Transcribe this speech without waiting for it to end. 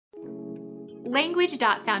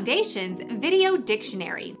Language.Foundation's Video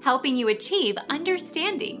Dictionary, helping you achieve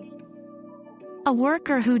understanding. A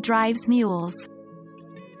worker who drives mules.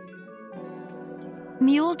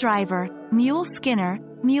 Mule driver, mule skinner,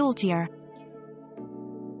 muleteer.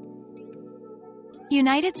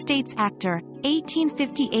 United States actor,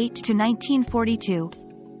 1858 to 1942.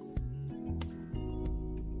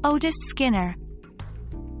 Otis Skinner.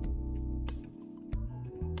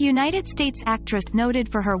 United States actress noted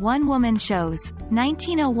for her one-woman shows,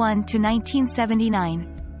 1901 to 1979.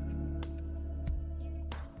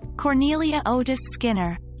 Cornelia Otis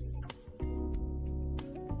Skinner.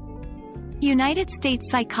 United States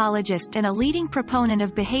psychologist and a leading proponent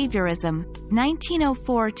of behaviorism,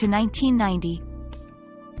 1904 to 1990.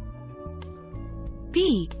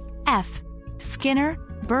 B. F. Skinner,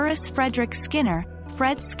 Burris Frederick Skinner,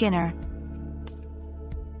 Fred Skinner.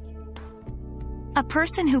 A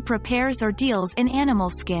person who prepares or deals in animal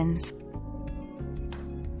skins.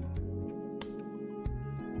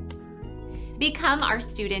 Become our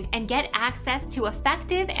student and get access to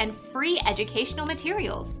effective and free educational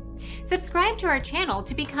materials. Subscribe to our channel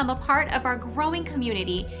to become a part of our growing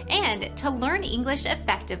community and to learn English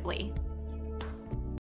effectively.